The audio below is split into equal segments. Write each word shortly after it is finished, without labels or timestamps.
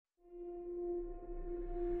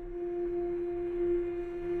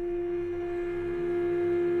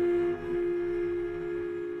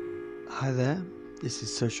Hi there, this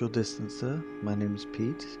is Social Distancer. My name's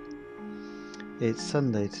Pete. It's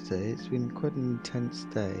Sunday today. It's been quite an intense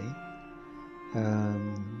day.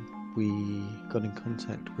 We got in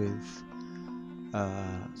contact with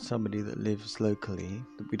somebody that lives locally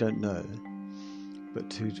that we don't know, but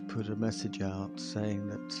to put a message out saying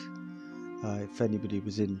that if anybody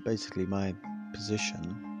was in basically my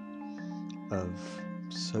position of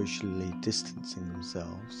socially distancing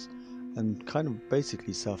themselves and kind of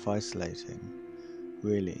basically self-isolating,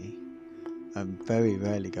 really. I'm very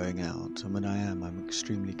rarely going out, and when I am, I'm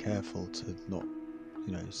extremely careful to not,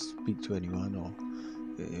 speak to anyone or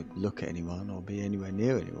look at anyone or be anywhere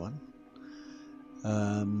near anyone.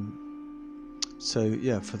 So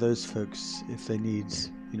yeah, for those folks, if they need,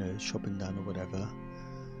 shopping done or whatever,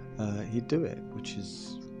 he'd do it, which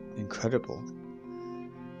is incredible.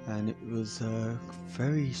 And it was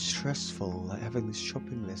very stressful, like having this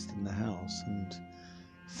shopping list in the house and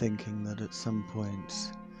thinking that at some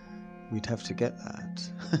point we'd have to get that.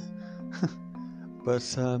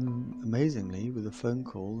 But amazingly, with a phone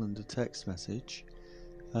call and a text message,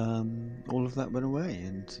 all of that went away,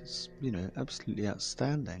 and it's, absolutely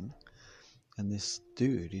outstanding. And this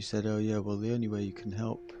dude, he said, oh yeah, well, the only way you can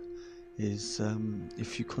help is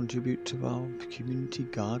if you contribute to our community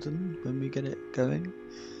garden when we get it going.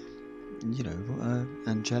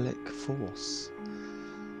 Angelic force.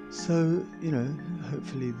 So,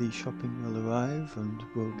 hopefully the shopping will arrive and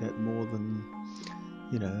we'll get more than,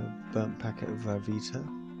 a burnt packet of Varvita.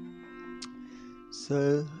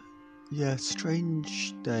 So, yeah,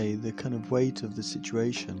 strange day. The kind of weight of the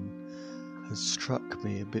situation has struck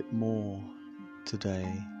me a bit more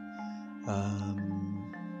today.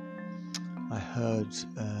 I heard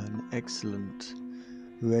an excellent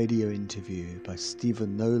radio interview by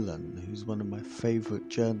Stephen Nolan, who's one of my favourite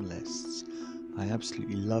journalists. I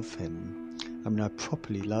absolutely love him. I mean, I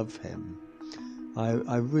properly love him.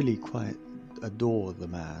 I really quite adore the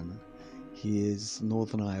man. He is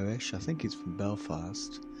Northern Irish. I think he's from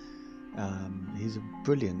Belfast. He's a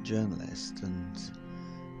brilliant journalist, and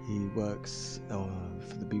he works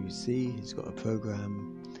for the BBC. He's got a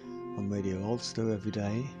programme on Radio Ulster every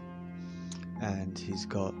day, and he's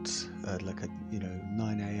got a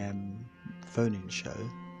 9 a.m. phone-in show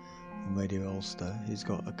on Radio Ulster. He's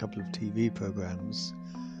got a couple of TV programmes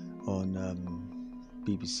on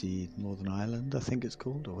BBC Northern Ireland, I think it's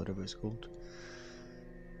called, or whatever it's called.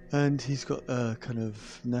 And he's got a kind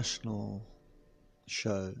of national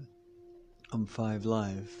show on 5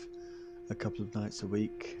 Live a couple of nights a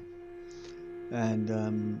week. And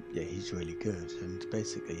he's really good. And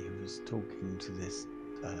basically he was talking to this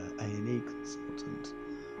A&E consultant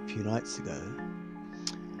a few nights ago,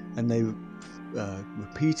 and they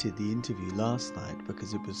repeated the interview last night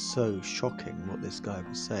because it was so shocking what this guy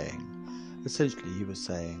was saying. Essentially, he was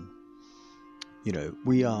saying,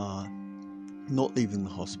 we are not leaving the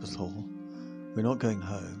hospital, we're not going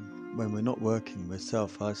home. When we're not working, we're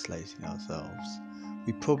self-isolating ourselves.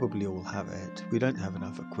 We probably all have it. We don't have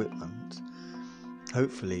enough equipment.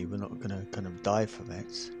 Hopefully, we're not going to kind of die from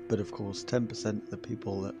it. But of course, 10% of the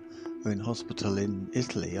people that are in hospital in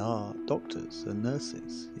Italy are doctors and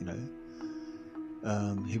nurses,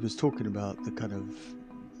 He was talking about the kind of,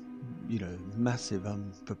 massive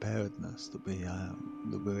unpreparedness that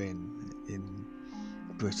we're in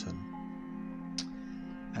Britain.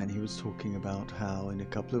 And he was talking about how in a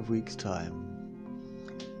couple of weeks' time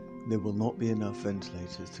there will not be enough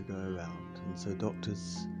ventilators to go around, and so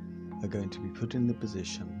doctors are going to be put in the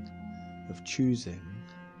position of choosing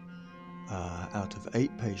out of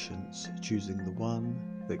 8 patients, choosing the one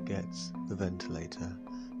that gets the ventilator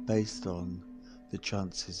based on the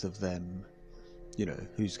chances of them,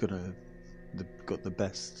 who's got the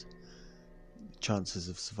best chances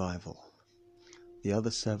of survival. The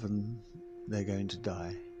other 7, they're going to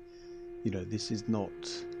die. This is not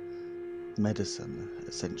medicine,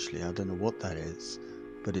 essentially. I don't know what that is,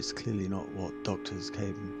 but it's clearly not what doctors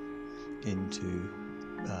came into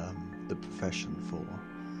the profession for.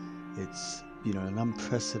 It's, an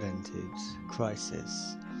unprecedented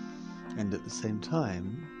crisis, and at the same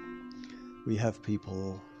time, we have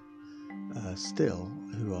people still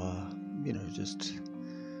who are, just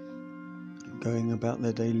going about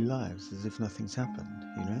their daily lives as if nothing's happened,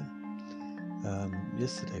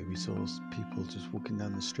 Yesterday we saw people just walking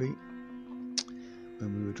down the street.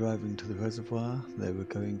 When we were driving to the reservoir, they were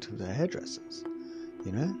going to their hairdressers,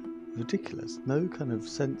 ridiculous. No kind of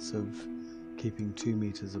sense of keeping 2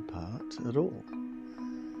 meters apart at all.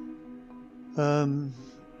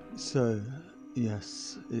 So,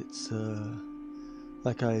 yes, it's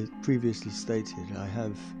like I previously stated, I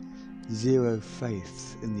have zero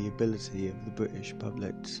faith in the ability of the British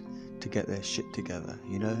public to get their shit together,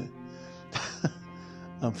 you know.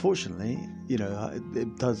 Unfortunately, you know,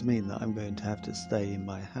 it does mean that I'm going to have to stay in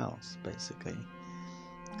my house, basically,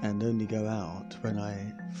 and only go out when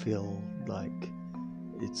I feel like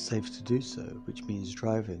it's safe to do so, which means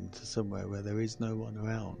driving to somewhere where there is no one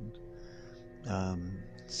around.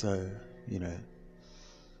 So, you know,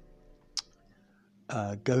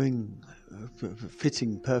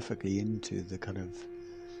 fitting perfectly into the kind of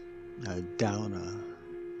downer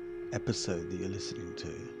episode that you're listening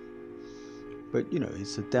to. But, you know,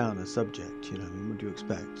 it's a downer subject, you know. I mean, what do you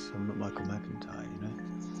expect? I'm not Michael McIntyre, you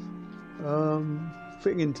know.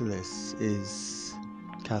 Fitting into this is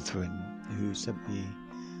Catherine, who sent me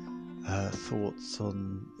her thoughts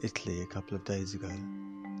on Italy a couple of days ago.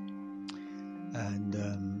 And,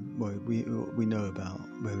 well, we know about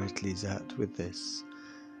where Italy's at with this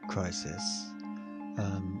crisis.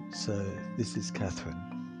 So this is Catherine.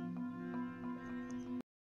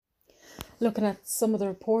 Looking at some of the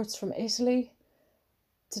reports from Italy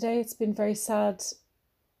today, it's been very sad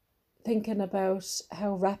thinking about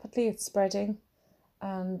how rapidly it's spreading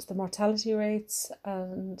and the mortality rates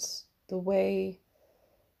and the way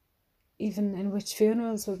even in which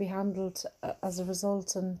funerals will be handled as a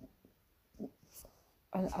result. And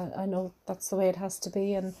I know that's the way it has to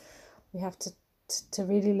be, and we have to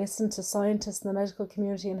really listen to scientists in the medical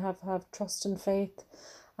community and have trust and faith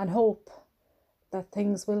and hope that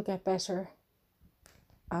things will get better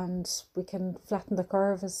and we can flatten the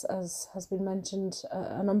curve, as has been mentioned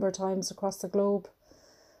a number of times across the globe.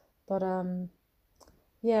 But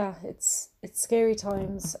yeah, it's scary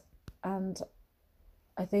times, and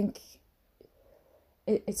I think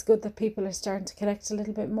it's good that people are starting to connect a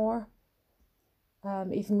little bit more.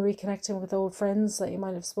 Even reconnecting with old friends that you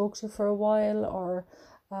might have spoke to for a while, or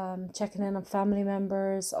checking in on family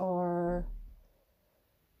members, or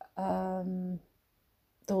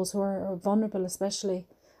those who are vulnerable, especially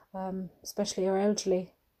our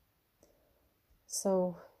elderly.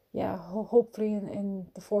 So yeah, hopefully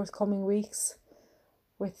in the forthcoming weeks,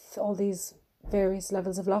 with all these various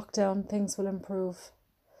levels of lockdown, things will improve.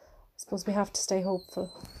 I suppose we have to stay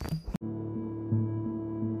hopeful.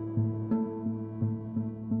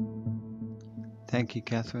 Thank you,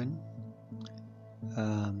 Catherine.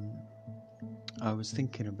 I was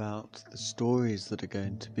thinking about the stories that are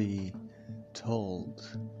going to be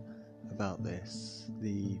told about this,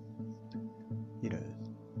 the, you know,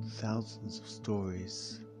 thousands of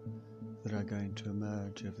stories that are going to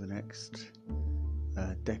emerge over the next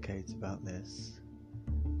decades about this.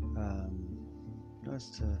 Nice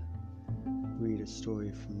to read a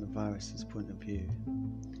story from the virus's point of view.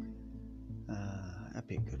 That'd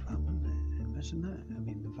be a good one, wouldn't it? Imagine that. I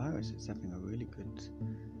mean, the virus is having a really good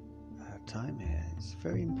time here. It's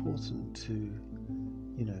very important to,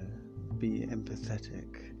 you know, be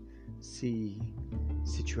empathetic, see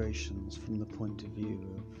situations from the point of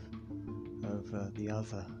view of the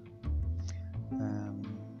other. I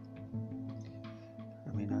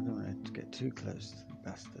mean, I don't want to get too close to the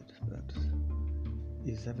bastard, but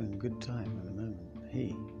he's having a good time at the moment.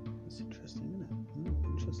 It's interesting, isn't it?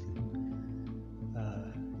 Interesting.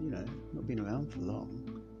 You know, not been around for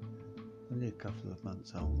long, only a couple of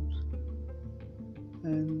months old,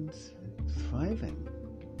 and thriving,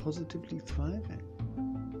 positively thriving.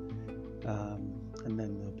 And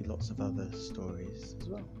then there'll be lots of other stories as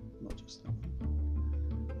well, not just that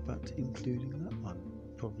one, but including that one.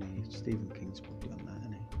 Probably Stephen King's probably on that,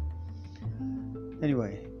 isn't he?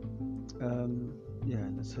 Anyway, yeah,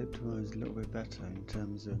 let's hope tomorrow's a little bit better in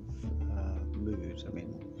terms of mood. I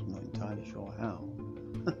mean, I'm not entirely sure how.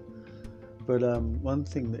 But one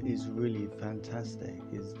thing that is really fantastic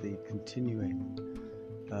is the continuing,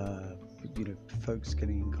 you know, folks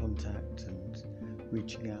getting in contact and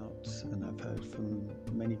reaching out. And I've heard from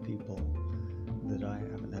many people that I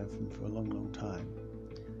haven't heard from for a long, long time.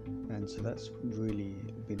 And so that's really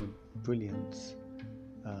been a brilliant,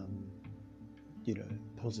 you know,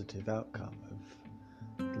 positive outcome of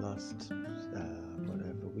the last,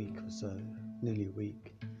 whatever, week or so, nearly a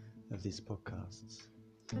week of these podcasts.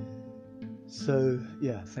 So,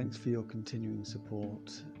 yeah, thanks for your continuing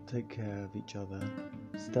support. Take care of each other.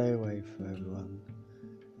 Stay away from everyone.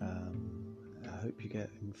 I hope you're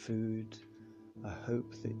getting food. I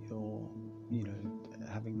hope that you're, you know,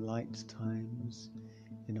 having light times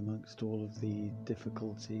in amongst all of the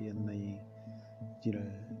difficulty and the, you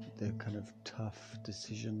know, the kind of tough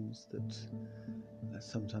decisions that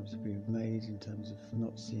sometimes have been made in terms of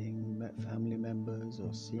not seeing family members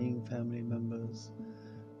or seeing family members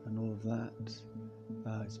and all of that.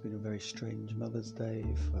 It's been a very strange Mother's Day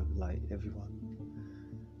for, like, everyone.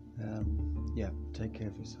 Yeah, take care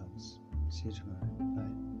of yourselves. See you tomorrow.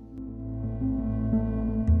 Bye.